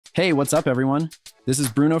Hey, what's up, everyone? This is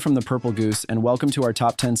Bruno from the Purple Goose, and welcome to our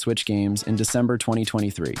top 10 Switch games in December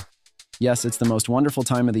 2023. Yes, it's the most wonderful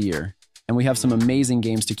time of the year, and we have some amazing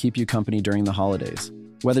games to keep you company during the holidays.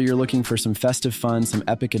 Whether you're looking for some festive fun, some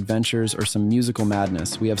epic adventures, or some musical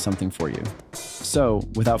madness, we have something for you. So,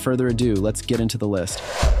 without further ado, let's get into the list.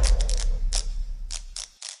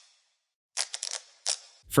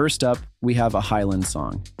 First up, we have A Highland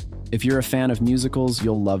Song. If you're a fan of musicals,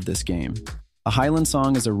 you'll love this game. A Highland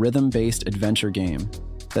Song is a rhythm-based adventure game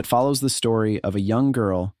that follows the story of a young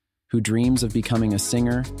girl who dreams of becoming a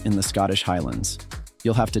singer in the Scottish Highlands.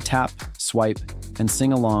 You'll have to tap, swipe, and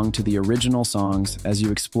sing along to the original songs as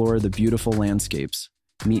you explore the beautiful landscapes,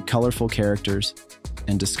 meet colorful characters,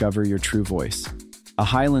 and discover your true voice. A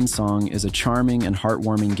Highland Song is a charming and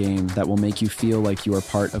heartwarming game that will make you feel like you are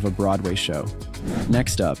part of a Broadway show.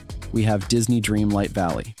 Next up, we have Disney Dream Light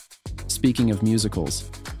Valley. Speaking of musicals,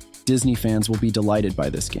 Disney fans will be delighted by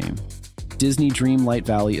this game. Disney Dream Light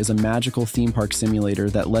Valley is a magical theme park simulator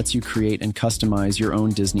that lets you create and customize your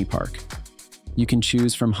own Disney park. You can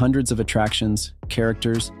choose from hundreds of attractions,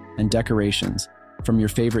 characters, and decorations from your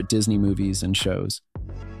favorite Disney movies and shows,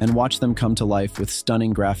 and watch them come to life with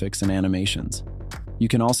stunning graphics and animations. You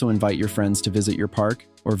can also invite your friends to visit your park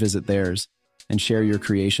or visit theirs and share your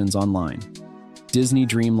creations online. Disney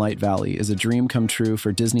Dream Light Valley is a dream come true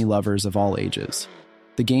for Disney lovers of all ages.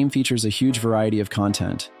 The game features a huge variety of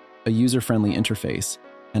content, a user-friendly interface,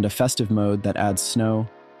 and a festive mode that adds snow,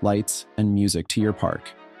 lights, and music to your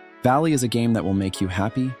park. Valley is a game that will make you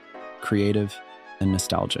happy, creative, and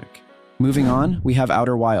nostalgic. Moving on, we have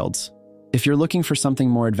Outer Wilds. If you're looking for something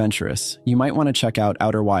more adventurous, you might want to check out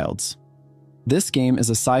Outer Wilds. This game is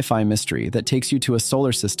a sci-fi mystery that takes you to a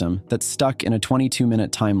solar system that's stuck in a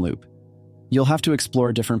 22-minute time loop. You'll have to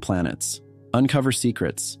explore different planets, uncover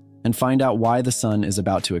secrets, and find out why the sun is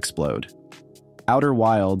about to explode. Outer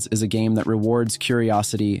Wilds is a game that rewards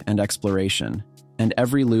curiosity and exploration, and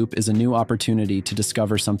every loop is a new opportunity to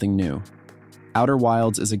discover something new. Outer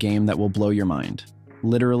Wilds is a game that will blow your mind,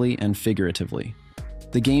 literally and figuratively.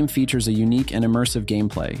 The game features a unique and immersive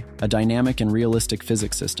gameplay, a dynamic and realistic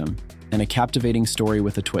physics system, and a captivating story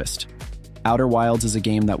with a twist. Outer Wilds is a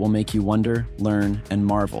game that will make you wonder, learn, and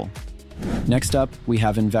marvel. Next up, we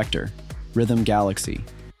have Invector, Rhythm Galaxy,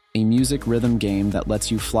 a music rhythm game that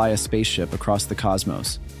lets you fly a spaceship across the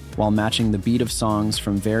cosmos, while matching the beat of songs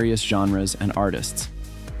from various genres and artists.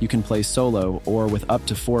 You can play solo or with up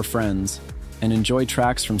to 4 friends, and enjoy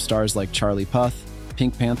tracks from stars like Charlie Puth,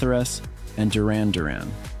 Pink Pantheress, and Duran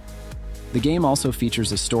Duran. The game also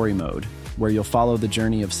features a story mode, where you'll follow the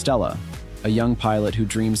journey of Stella, a young pilot who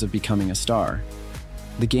dreams of becoming a star.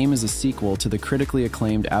 The game is a sequel to the critically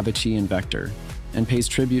acclaimed Avicii Invector, and pays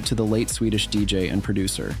tribute to the late Swedish DJ and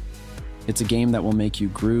producer. It's a game that will make you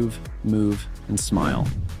groove, move, and smile.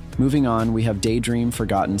 Moving on, we have Daydream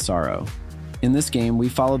Forgotten Sorrow. In this game, we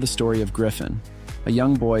follow the story of Griffin, a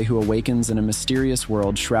young boy who awakens in a mysterious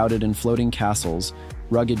world shrouded in floating castles,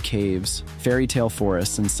 rugged caves, fairy tale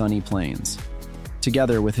forests, and sunny plains.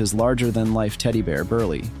 Together with his larger-than-life teddy bear,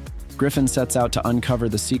 Burley, Griffin sets out to uncover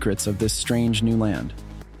the secrets of this strange new land.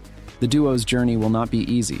 The duo's journey will not be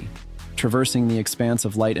easy. Traversing the expanse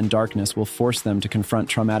of light and darkness will force them to confront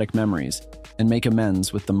traumatic memories and make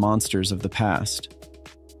amends with the monsters of the past.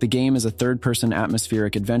 The game is a third-person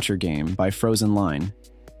atmospheric adventure game by Frozen Line,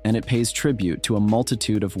 and it pays tribute to a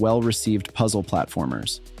multitude of well-received puzzle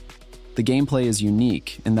platformers. The gameplay is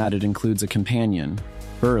unique in that it includes a companion,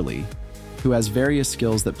 Burley, who has various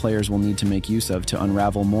skills that players will need to make use of to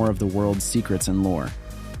unravel more of the world's secrets and lore.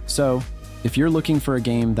 So, if you're looking for a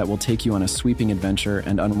game that will take you on a sweeping adventure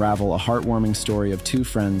and unravel a heartwarming story of 2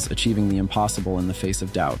 friends achieving the impossible in the face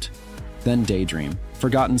of doubt, then Daydream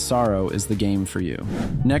Forgotten Sorrow is the game for you.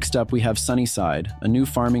 Next up, we have Sunnyside, a new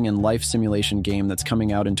farming and life simulation game that's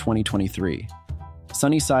coming out in 2023.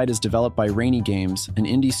 Sunnyside is developed by Rainy Games, an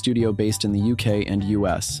indie studio based in the UK and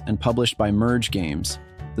US, and published by Merge Games,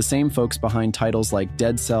 the same folks behind titles like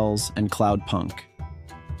Dead Cells and Cloud Punk.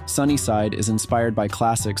 Sunnyside is inspired by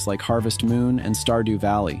classics like Harvest Moon and Stardew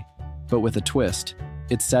Valley, but with a twist.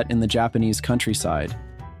 It's set in the Japanese countryside,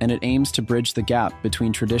 and it aims to bridge the gap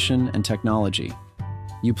between tradition and technology.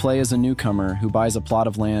 You play as a newcomer who buys a plot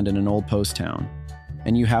of land in an old post town,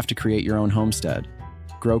 and you have to create your own homestead,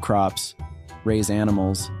 grow crops, raise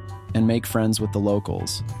animals, and make friends with the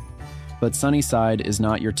locals. But Sunnyside is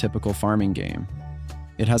not your typical farming game.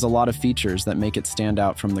 It has a lot of features that make it stand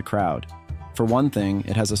out from the crowd. For one thing,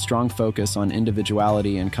 it has a strong focus on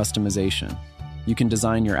individuality and customization. You can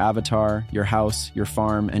design your avatar, your house, your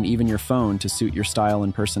farm, and even your phone to suit your style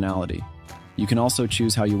and personality. You can also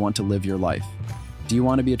choose how you want to live your life. Do you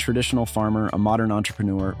want to be a traditional farmer, a modern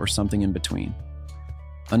entrepreneur, or something in between?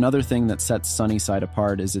 Another thing that sets Sunnyside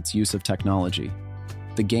apart is its use of technology.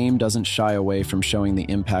 The game doesn't shy away from showing the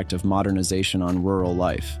impact of modernization on rural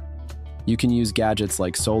life. You can use gadgets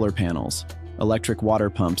like solar panels, electric water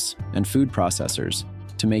pumps, and food processors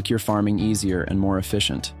to make your farming easier and more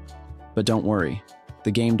efficient. But don't worry,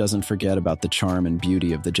 the game doesn't forget about the charm and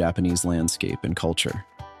beauty of the Japanese landscape and culture.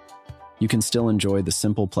 You can still enjoy the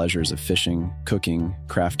simple pleasures of fishing, cooking,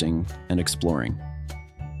 crafting, and exploring.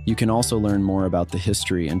 You can also learn more about the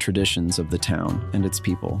history and traditions of the town and its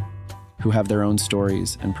people, who have their own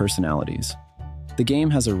stories and personalities. The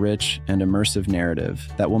game has a rich and immersive narrative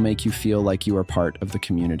that will make you feel like you are part of the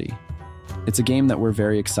community. It's a game that we're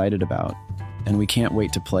very excited about, and we can't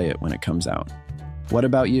wait to play it when it comes out. What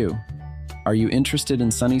about you? Are you interested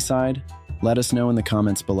in Sunnyside? Let us know in the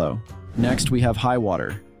comments below. Next, we have High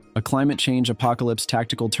Water, a climate change apocalypse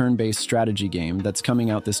tactical turn-based strategy game that's coming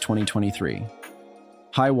out this 2023.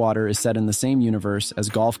 High Water is set in the same universe as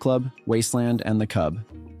Golf Club, Wasteland, and The Cub,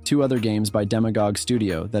 two other games by Demagogue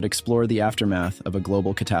Studio that explore the aftermath of a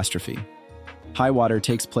global catastrophe. High Water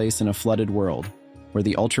takes place in a flooded world, where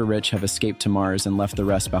the ultra-rich have escaped to Mars and left the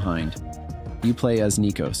rest behind. You play as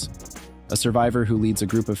Nikos, a survivor who leads a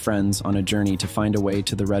group of friends on a journey to find a way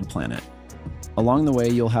to the Red Planet. Along the way,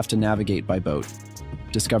 you'll have to navigate by boat,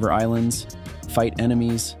 discover islands, fight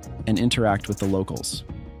enemies, and interact with the locals.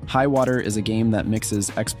 High Water is a game that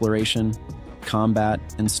mixes exploration, combat,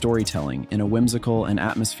 and storytelling in a whimsical and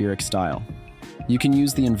atmospheric style. You can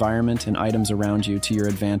use the environment and items around you to your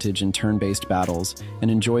advantage in turn-based battles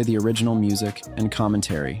and enjoy the original music and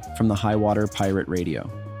commentary from the High Water pirate radio.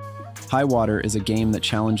 High Water is a game that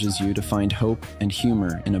challenges you to find hope and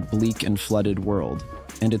humor in a bleak and flooded world,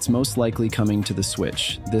 and it's most likely coming to the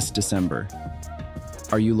Switch this December.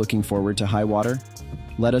 Are you looking forward to High Water?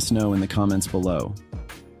 Let us know in the comments below.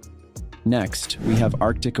 Next, we have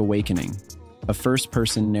Arctic Awakening, a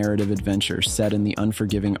first-person narrative adventure set in the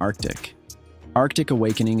unforgiving Arctic. Arctic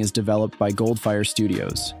Awakening is developed by Goldfire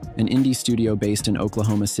Studios, an indie studio based in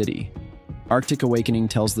Oklahoma City. Arctic Awakening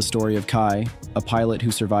tells the story of Kai, a pilot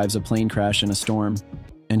who survives a plane crash in a storm,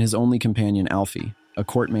 and his only companion Alfie, a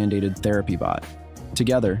court-mandated therapy bot.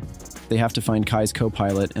 Together, they have to find Kai's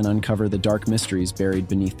co-pilot and uncover the dark mysteries buried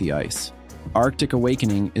beneath the ice. Arctic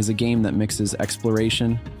Awakening is a game that mixes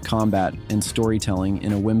exploration, combat, and storytelling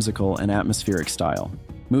in a whimsical and atmospheric style.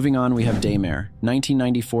 Moving on, we have Daymare,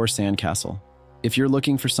 1994 Sandcastle. If you're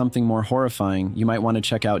looking for something more horrifying, you might want to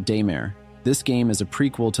check out Daymare. This game is a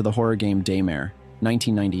prequel to the horror game Daymare,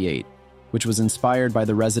 1998, which was inspired by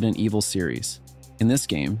the Resident Evil series. In this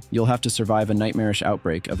game, you'll have to survive a nightmarish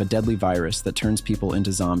outbreak of a deadly virus that turns people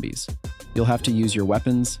into zombies. You'll have to use your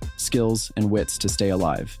weapons, skills, and wits to stay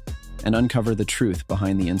alive, and uncover the truth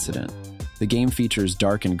behind the incident. The game features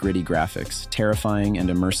dark and gritty graphics, terrifying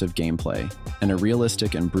and immersive gameplay, and a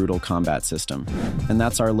realistic and brutal combat system. And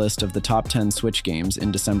that's our list of the top 10 Switch games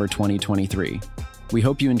in December 2023. We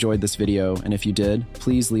hope you enjoyed this video, and if you did,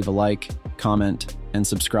 please leave a like, comment, and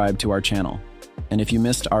subscribe to our channel. And if you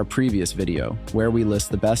missed our previous video, where we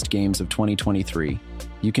list the best games of 2023,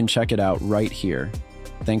 you can check it out right here.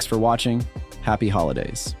 Thanks for watching. Happy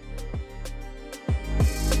holidays.